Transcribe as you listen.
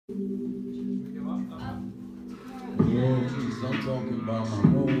I'm talking about my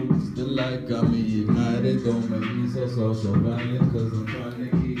moods. The light got me ignited. Don't make me so violent, cause I'm trying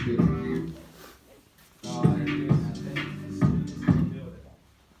to keep it.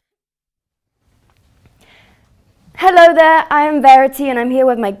 Hello there, I am Verity and I'm here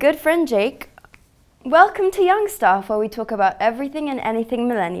with my good friend Jake. Welcome to Young Stuff, where we talk about everything and anything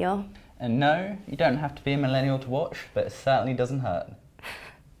millennial. And no, you don't have to be a millennial to watch, but it certainly doesn't hurt.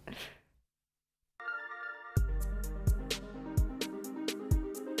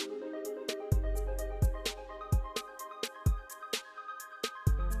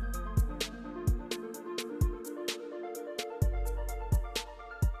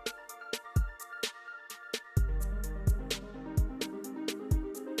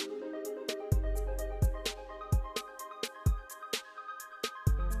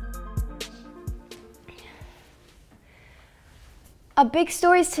 Our big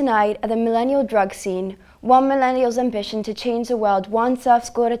stories tonight are the millennial drug scene, one millennial's ambition to change the world one surf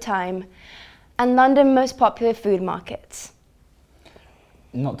school at a time, and London's most popular food markets.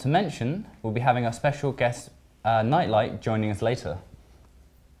 Not to mention, we'll be having our special guest Nightlight joining us later.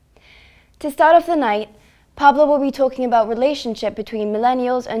 To start off the night, Pablo will be talking about relationship between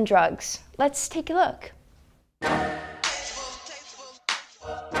millennials and drugs. Let's take a look.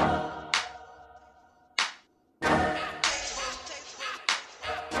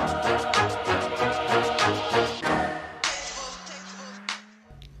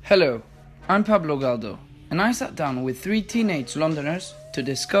 Hello, I'm Pablo Galdo, and I sat down with 3 teenage Londoners to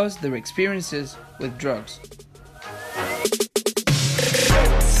discuss their experiences with drugs.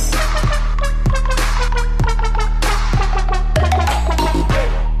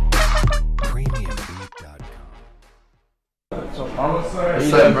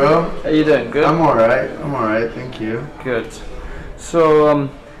 What's up, bro? How you doing? Good? I'm alright, thank you. Good. So,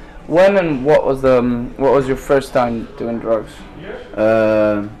 when and what was your first time doing drugs?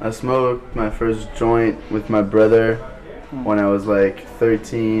 I smoked my first joint with my brother when I was like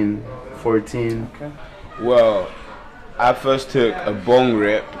 13, 14. Okay. Well, I first took a bong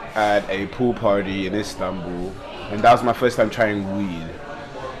rip at a pool party in Istanbul, and that was my first time trying weed.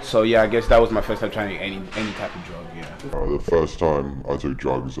 So yeah, I guess that was my first time trying any type of drug, yeah. The first time I took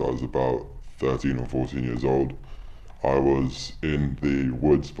drugs, I was about 13 or 14 years old. I was in the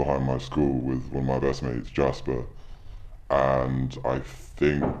woods behind my school with one of my best mates, Jasper, and I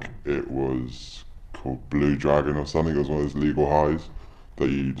think it was called Blue Dragon or something. It was one of those legal highs that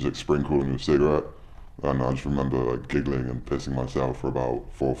you just like sprinkle in your cigarette, and I just remember like giggling and pissing myself for about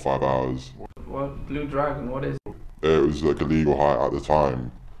 4 or 5 hours. What Blue Dragon? What is it? It was like a legal high at the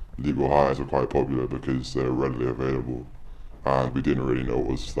time. Legal highs were quite popular because they were readily available, and we didn't really know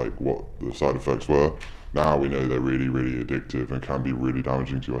what the side effects were. Now we know they're really, really addictive and can be really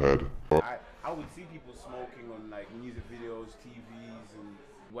damaging to your head. I would see people smoking on like music videos, TVs, and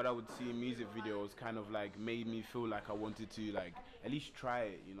what I would see in music videos kind of like made me feel like I wanted to like at least try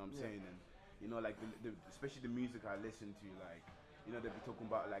it, you know what I'm saying? And you know, like especially the music I listen to, like, you know, they'd be talking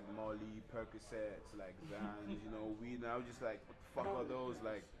about like Molly, Percocets, like Zans, you know, weed, and I was just like, what the fuck are those?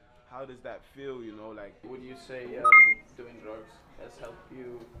 Like, how does that feel, you know? Like, Would you say doing drugs has helped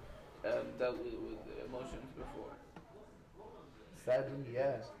you dealt with emotions before? Sadly,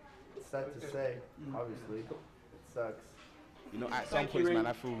 yeah. It's sad to say, obviously. It sucks. you know, at some points, man,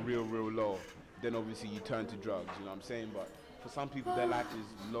 I feel real low. Then obviously you turn to drugs, you know what I'm saying? But for some people, their life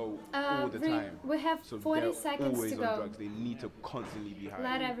is low all the time. We have So 40 they're seconds always to on go. drugs. They need to constantly be high.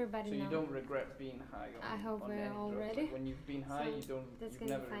 Let everybody So know. you don't regret being high on, I hope on we're any all drugs? ready. Like when you've been high, So that's you've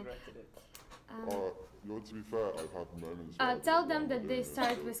gonna never be fine. regretted it. You know, to be fair, I've had moments where Tell them that they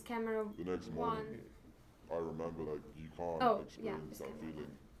start with camera the next 1. morning, I remember like you can't Oh, yeah, experience that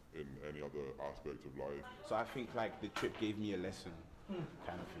feeling in any other aspect of life. So I think like the trip gave me a lesson,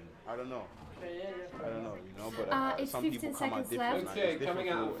 kind of thing. I don't know. I don't know, you know. But It's some 15 people come out seconds different. left. like, it's different Coming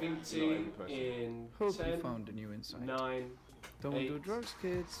out for, of you know, every VT person. in Hope 10, you found a new insight. 9, Don't 8, do drugs,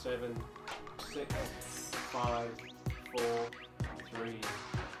 kids. 7, 6, 5, 4, 3,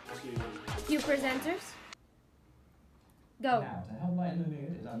 2. Few presenters. Go. Now, to help lighten the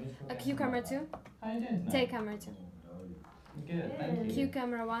mood, is I'm just A cue camera 2. How you doing? Take camera 2. Good, thank you. Cue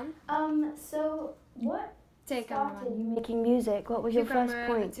camera 1. So what Take camera started 1. you making music? What was your Cue first camera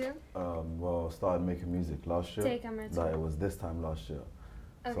point? 2. Well, started making music last year. Take camera 2. Like it was this time last year.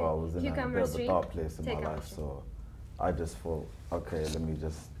 Okay. So I was in Cue a camera bit of a 3. dark place in Take my camera life. 3. So I just thought, okay, let me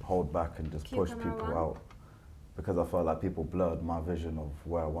just hold back and just Cue push camera people 1. out. Because I felt like people blurred my vision of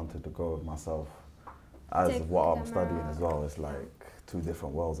where I wanted to go with myself. As Take what I'm camera studying as well, it's like 2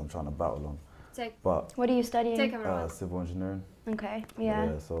 different worlds I'm trying to battle on. But What are you studying? civil engineering. Okay, yeah.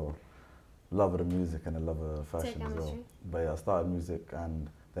 Yeah, so love of the music and the love of fashion as well. But yeah, I started music and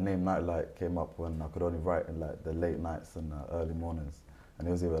the name Nightlight came up when I could only write in like the late nights and early mornings. And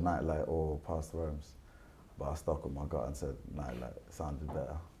it was either Nightlight or Past Rhymes. But I stuck with my gut and said Nightlight. It sounded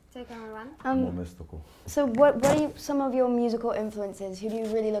better. More mystical. So what are some of your musical influences? Who do you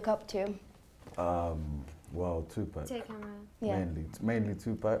really look up to? Well, Tupac. Yeah. Mainly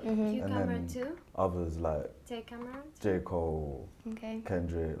Tupac. Mm-hmm. And then others like J. Cole,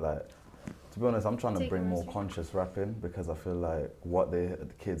 Kendrick. Like, to be honest, I'm trying to bring more conscious rap in because I feel like what the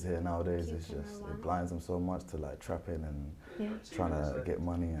kids hear nowadays is just, it blinds them so much to like trapping and trying to get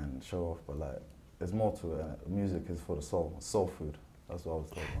money and show off. But like, there's more to it. Music is for the soul, soul food. That's what I was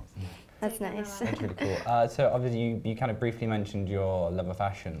talking about. That's nice. That's really cool. So obviously you kind of briefly mentioned your love of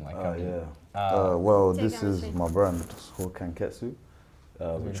fashion. Like, well, this is my brand. It's called Kanketsu.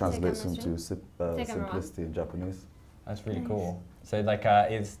 Which translates into simplicity in Japanese. That's really cool. So like,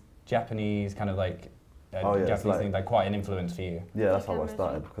 is Japanese kind of like Japanese like, thing like quite an influence for you? Yeah, that's how I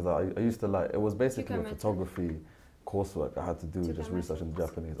started because I used to like, it was basically a photography coursework I had to do, just researching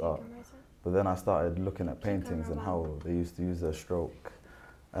Japanese art. But then I started looking at paintings and how they used to use their stroke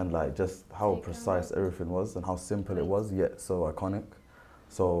and like just how precise everything was and how simple it was yet so iconic.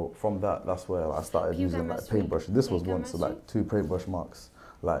 So from that, that's where I started using like paintbrush. This was once, so like 2 paintbrush marks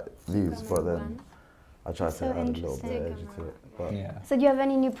like these, but then I tried to add a little bit of edge to it. But So do you have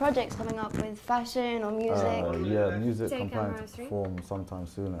any new projects coming up with fashion or music? Yeah, music. I'm planning to perform sometime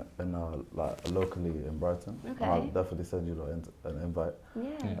soon like locally in Brighton. Okay. I'll definitely send you an invite.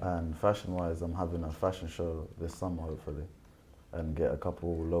 Yeah. And fashion-wise, I'm having a fashion show this summer, hopefully, and get a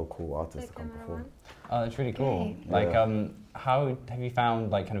couple local artists to come perform. Oh, that's really cool. Like, how have you found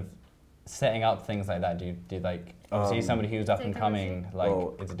like kind of setting up things like that? Do you like obviously somebody who's up and coming?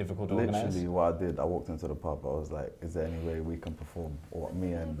 Like, is it difficult to organise? Literally, what I did, I walked into the pub. I was like, "Is there any way we can perform, or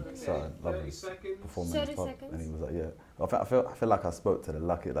me and certain lovers perform in this pub?" And he was like, "Yeah." I feel like I spoke to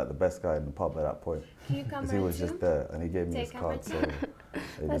the best guy in the pub at that point, because he was just there and he gave me his card. So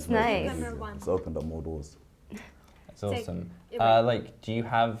that's nice. It's opened up more doors. That's awesome. Like, do you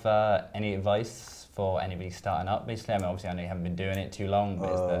have any advice for anybody starting up? Basically, I mean, obviously, I know you haven't been doing it too long,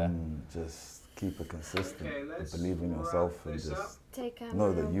 but is there... Just keep it consistent, believe in yourself, and just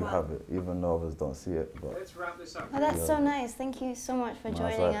know that you have it, even though others don't see it. But let's wrap this up. Oh, that's so nice. Thank you so much for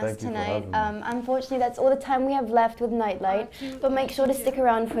joining us Thank tonight. You for unfortunately, that's all the time we have left with Nightlight, but make sure to stick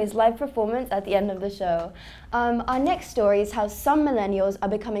around for his live performance at the end of the show. Our next story is how some millennials are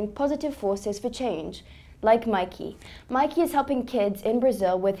becoming positive forces for change. Like Mikey. Mikey is helping kids in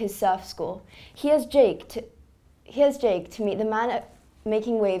Brazil with his surf school. Here's Jake to meet the man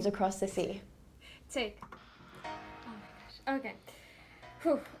making waves across the sea. Oh my gosh. Okay.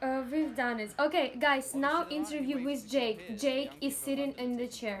 Whew, we've done it. Okay, guys, now interview with Jake. Jake is sitting in the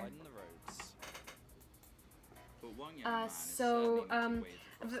chair.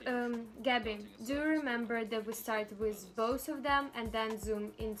 Gabby, do you remember that we started with both of them and then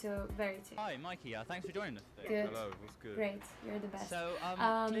zoom into Verity? Hi, Mikey. Thanks for joining us today. Good. Hello, what's good? Great, you're the best. So,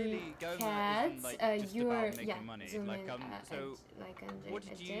 clearly, Goma Kat, isn't like just you're about making money. zoom Like, in, so what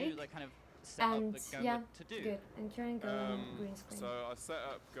did Jake. you like kind of set up the Goma to do? Good. And you're in green screen. So I set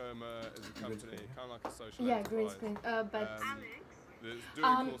up Goma as a company, kind of like a social green enterprise. screen. But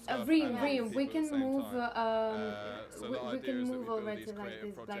Reem, we can move. We can move over over to like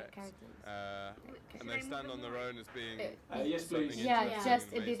these black characters. And they stand on their own as being yes, please. Yeah, just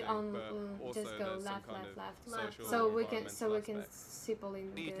a bit on. Just go left. So we can simple in.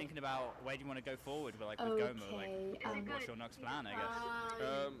 What are you thinking about? Where do you want to go forward with Goma? Like, what's your next plan? I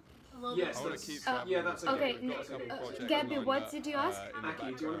guess. Yes, I want to keep traveling. yeah, that's okay. Gabby, what did you ask?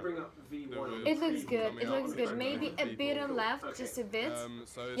 Aki, do you want to bring up V1? It looks good. It looks good. Maybe a bit on left, just a bit.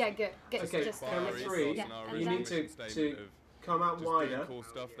 Yeah, good. Okay, just camera 3. You need to come out wider. Cool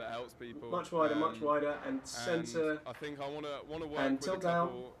stuff that helps people. Much wider, and center. I think I want to work and with a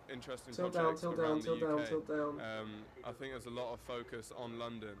couple interesting projects around the UK. Tilt down. I think there's a lot of focus on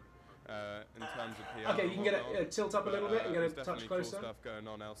London. In terms of PR. Okay, you can get it tilt up a little bit and get a touch closer. Cool stuff going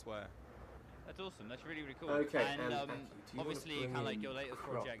on elsewhere. That's awesome. That's really, really cool. Okay, and obviously, kind of like your latest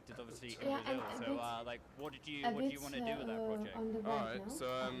project is obviously in Brazil. So, like, what do you want to do with that project? All right. So,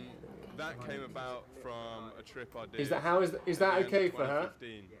 that came about from a trip I did. Is that okay for her?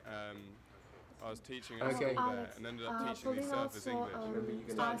 I was teaching at school there and ended up teaching these surfers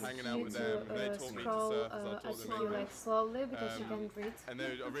English. Started hanging out with them and they taught me to surf as I taught them English. Slowly because you can breathe. And I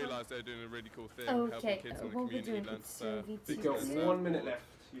realised they were doing a really cool thing, helping kids in the community learn to surf. You've got 1 minute left.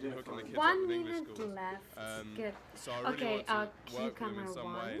 Hooking the kids 1 up with English minute schools. left. Good. So I really want to work with them in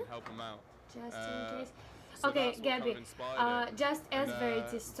some way and help them out. Just in case. So okay, Gabby, just as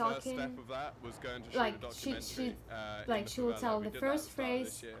Verity is talking, like she will tell the first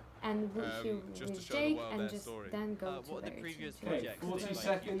phrase and he with Jake and just then go to Verity. Okay, 40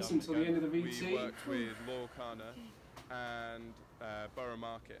 seconds until the end of the VT. We worked with Loyal Kana and Borough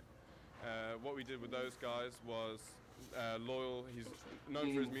Market. What we did with those guys was Loyal, he's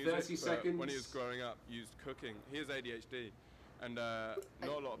known for his music, but when he was growing up, used cooking. He has ADHD. And not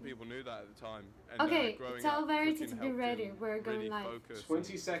a lot of people knew that at the time. And, okay, tell Verity to be ready. We're going really live.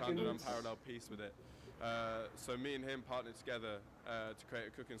 20 seconds. Kind of an unparalleled piece with it. So me and him partnered together to create a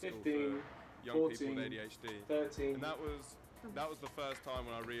cooking school 15, for young 14, people with ADHD. 13, and that was the first time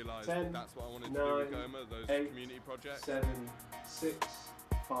when I realised 10, that's what I wanted 9, to do with Goma, those 8, community projects. 7, 6,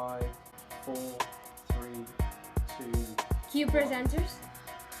 5, 4, 3, 2. Cue presenters.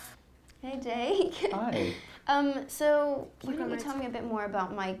 Hey Jake. Hi. So why don't you tell me a bit more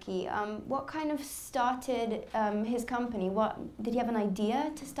about Mikey? What kind of started his company? What did he have an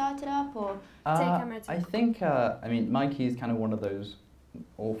idea to start it up, or? I think I mean Mikey is kind of one of those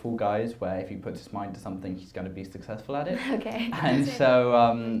awful guys where if he puts his mind to something, he's going to be successful at it. Okay. And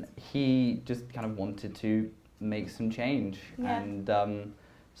so he just kind of wanted to make some change, and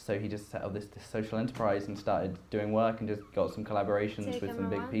so he just set up this social enterprise and started doing work and just got some collaborations with some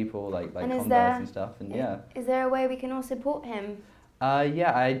big people like Converse and stuff. And is there a way we can all support him?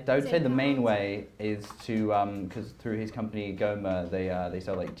 Yeah, I would say the main way is to because through his company Goma, they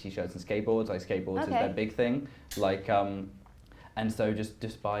sell like t-shirts and skateboards. Like skateboards is their big thing. Like and so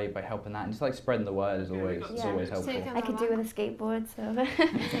just by helping that and just like spreading the word is always helpful. I could do with a skateboard. So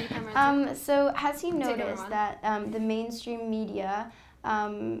so has he noticed that the mainstream media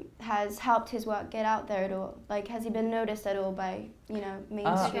has helped his work get out there at all? Like, has he been noticed at all by,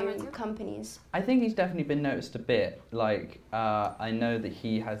 mainstream companies? I think he's definitely been noticed a bit. Like, I know that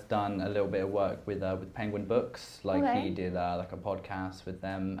he has done a little bit of work with Penguin Books. Like, he did like a podcast with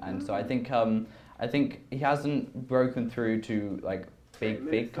them, and so I think he hasn't broken through to like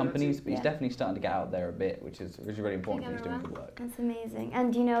big companies, but he's definitely starting to get out there a bit, which is really important when he's doing good work. That's amazing.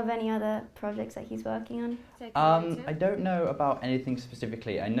 And do you know of any other projects that he's working on? I don't know about anything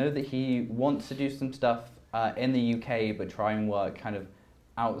specifically. I know that he wants to do some stuff in the UK, but try and work kind of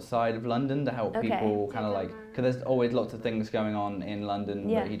outside of London to help people kind of like, because there's always lots of things going on in London,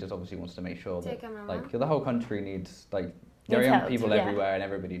 but he just obviously wants to make sure that like the whole country needs like, there are young people everywhere and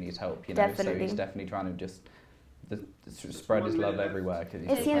everybody needs help, you know, so he's definitely trying to just spread his love everywhere.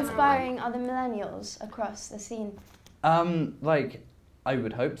 Is he inspiring other millennials across the scene? Like, I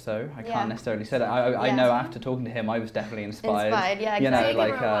would hope so. I can't necessarily say that. I know after talking to him, I was definitely inspired. Yeah, exactly. You know,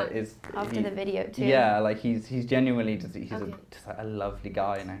 like after the video too. Yeah, like he's genuinely just a lovely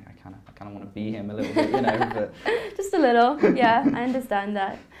guy, and I kind of want to be him a little bit, you know. But just a little. Yeah, I understand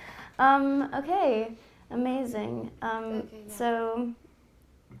that. Okay, amazing. So,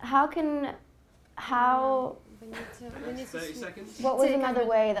 what was another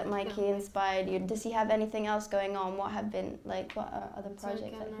way that Mikey inspired you? Does he have anything else going on? What have been what are other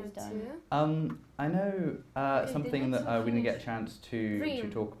projects that he's done? I know something that we didn't get a chance to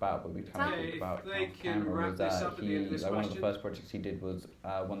talk about, but we kind of talked about on camera, was that one of the first projects he did was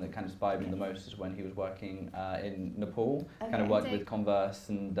one that kind of inspired me the most is when he was working in Nepal, kind of worked with Converse,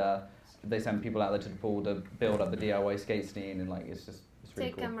 and they sent people out there to Nepal to build up the DIY skate scene, and like it's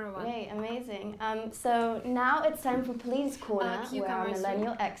really cool. Yay, amazing. So now it's time for Police Corner, where our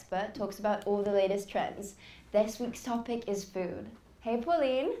millennial expert talks about all the latest trends. This week's topic is food. Hey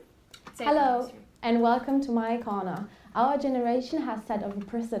Pauline. Hello, and welcome to my corner. Our generation has set up a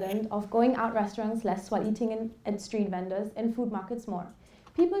precedent of going out restaurants less while eating at street vendors and food markets more.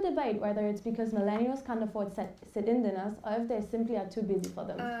 People debate whether it's because millennials can't afford sit-in dinners or if they simply are too busy for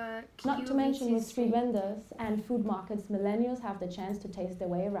them. Not to mention with street vendors and food markets, millennials have the chance to taste their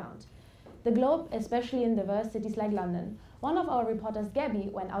way around the globe, especially in diverse cities like London. One of our reporters, Gabby,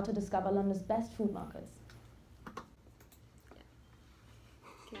 went out to discover London's best food markets.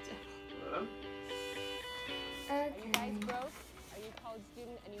 Are you guys broke? Are you a college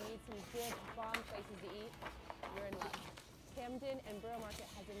student and you need some good, bomb places to eat? You're in luck. Camden and Borough Market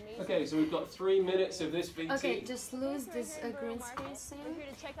has amazing... Okay, so we've got 3 minutes of this VT. Okay, just lose this green screen scene.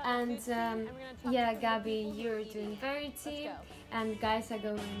 And yeah, Gabby, you're doing Verity, and guys are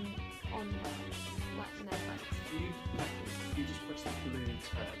going on what next? You just press the blue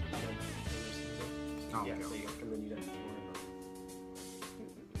tab and then and then you don't have to worry about it.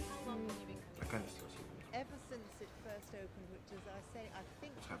 I kind of Ever since it first opened, which as I say, I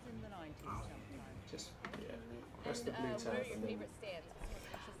think it was in the 90s sometime. Just, press the blue tab and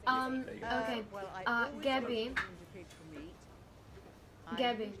then... Okay, Gabby.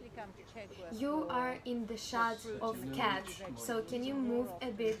 Gabby, you are in the shot of cat, so can you move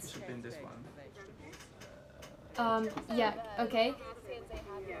a bit? In this one. Yeah, okay.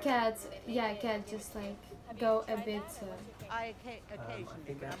 Cat, yeah, cat, just like go a bit. I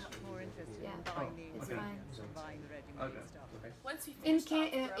occasionally, but I'm much more interested in buying the it's ingredients fine. and buying the ready-made stuff. Once we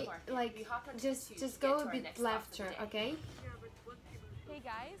like, just go a bit lefter, okay? Hey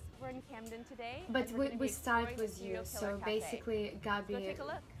guys, we're in Camden today. But and we're gonna we be start exploring with this you, serial so killer cafe. basically Gabi Go take a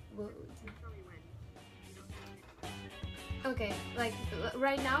look. will. Okay, like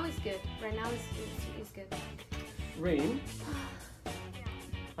right now is good. Right now is good. Reem?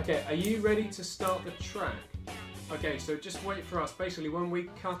 Okay, are you ready to start the track? Okay, so just wait for us. Basically, when we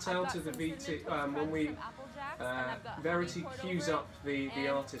cut out of the VT, when we Verity queues up the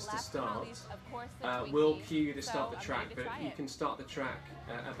artist to start, we'll cue you to start the track. But you can start the track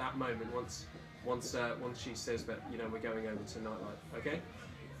at that moment once she says that we're going over to Nightlight. Okay,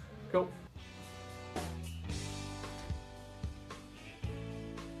 cool.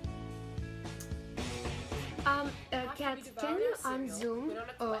 Kat, can you unzoom?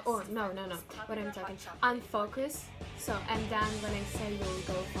 Oh, no. What I'm talking? Unfocus. So, and then when I say you'll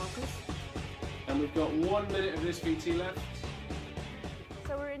go focus. And we've got 1 minute of this VT left.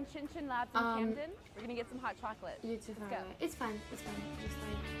 So we're in Chin Chin Labs in Camden. We're gonna get some hot chocolate. You too far away. It's fine. Just do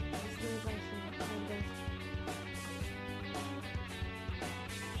it like here, like this.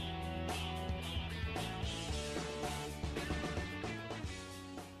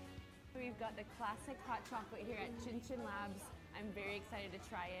 We've got the classic hot chocolate here at Chin Chin Labs. I'm very excited to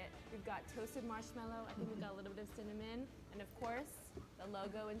try it. We've got toasted marshmallow. I think we've got a little bit of cinnamon. And of course, the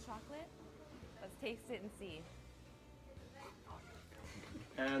logo in chocolate. Let's taste it and see.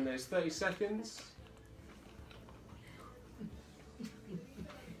 And there's 30 seconds.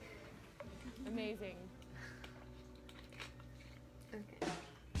 Amazing. Okay.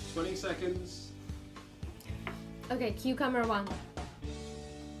 20 seconds. Okay, cucumber 1.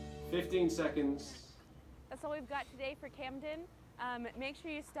 15 seconds. That's all we've got today for Camden. Make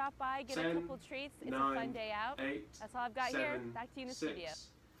sure you stop by, get 10, a couple treats. It's 9, a fun day out. 8, That's all I've got 7, here. Back to you in the 6, studio.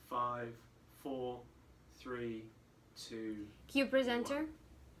 5, 4, 3, 2. Cue presenter.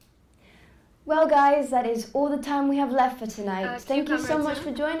 Well, guys, that is all the time we have left for tonight. Thank you so much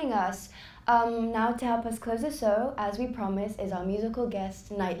for joining us. Now, to help us close the show, as we promised, is our musical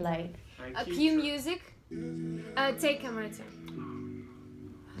guest, Nightlight. Cue music. Take camera 2.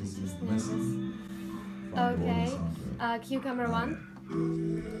 Okay. Cue camera 1.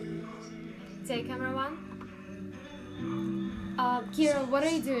 Take camera 1. Kira, what are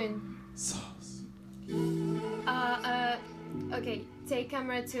you doing? Okay, take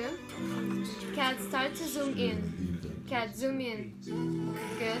camera 2. Cat, start to zoom in. Cat, zoom in.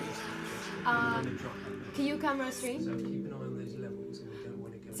 Good. Cue camera 3. So keep an eye on those levels and we don't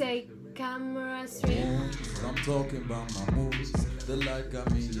want to go. Take camera 3. I'm talking about my moves. The light got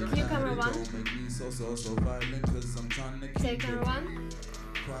me. Cue camera 1. Don't make me so violent, 'cause I'm trying to keep Take camera 1.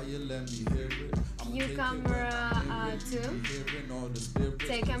 quiet, let me hear it. Cue camera 2.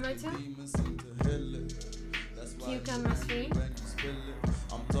 Take camera 2. Cue camera 3.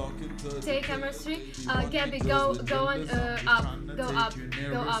 Take camera 3. Gabby, go on up. Go up.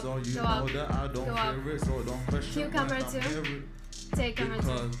 Cue camera 2. Take camera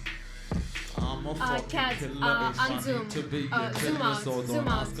 2. Cat, unzoom. Zoom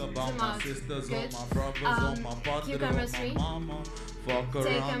out. Good. Cue camera 3.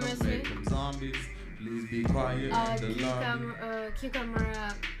 Take camera 3. Please be quiet. Cue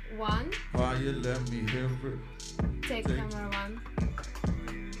camera 1. Quiet, let me hear it. Take camera 1.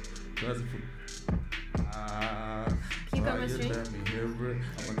 Cue camera 3. Let me hear it.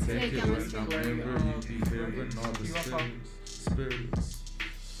 I'ma take it when I'm never. You be hearing all the spirits.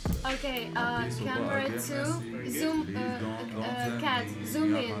 Okay, camera 2, zoom, cat,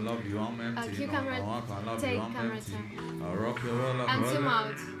 zoom in. Cue camera, take camera 2. And zoom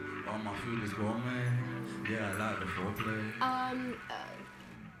out. All my food is gourmet. Yeah, I like the foreplay.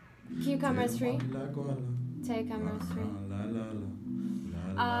 Cue camera 3. Take camera 3.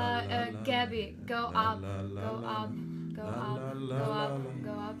 Gabby, go up, to up.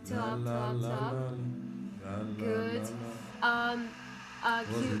 Good.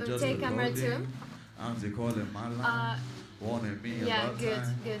 Take camera 2. Yeah, good.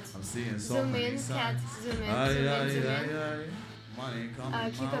 I'm seeing so zoom many in, signs. cat, zoom in.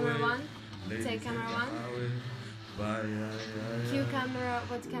 Cue camera 1. Take camera 1. Cue camera,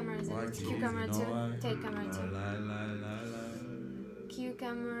 what camera is it? Cue camera 2. Take camera 2. Cue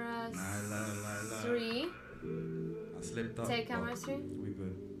camera 3. I slipped up. Take camera 3. We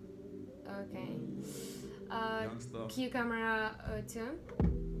good. Okay. Q camera 2.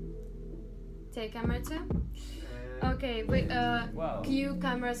 Take camera 2. Okay, wait, Q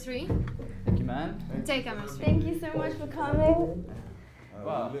camera 3. Thank you, man. Take camera 3. Thank you so much for coming.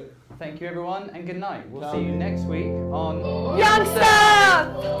 Well, thank you everyone, and good night. We'll see you next week on Youngster!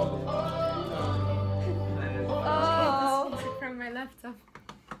 Oh, from my laptop.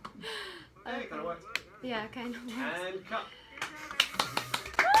 Hey, kind of worked. Yeah, kind of works. And cut.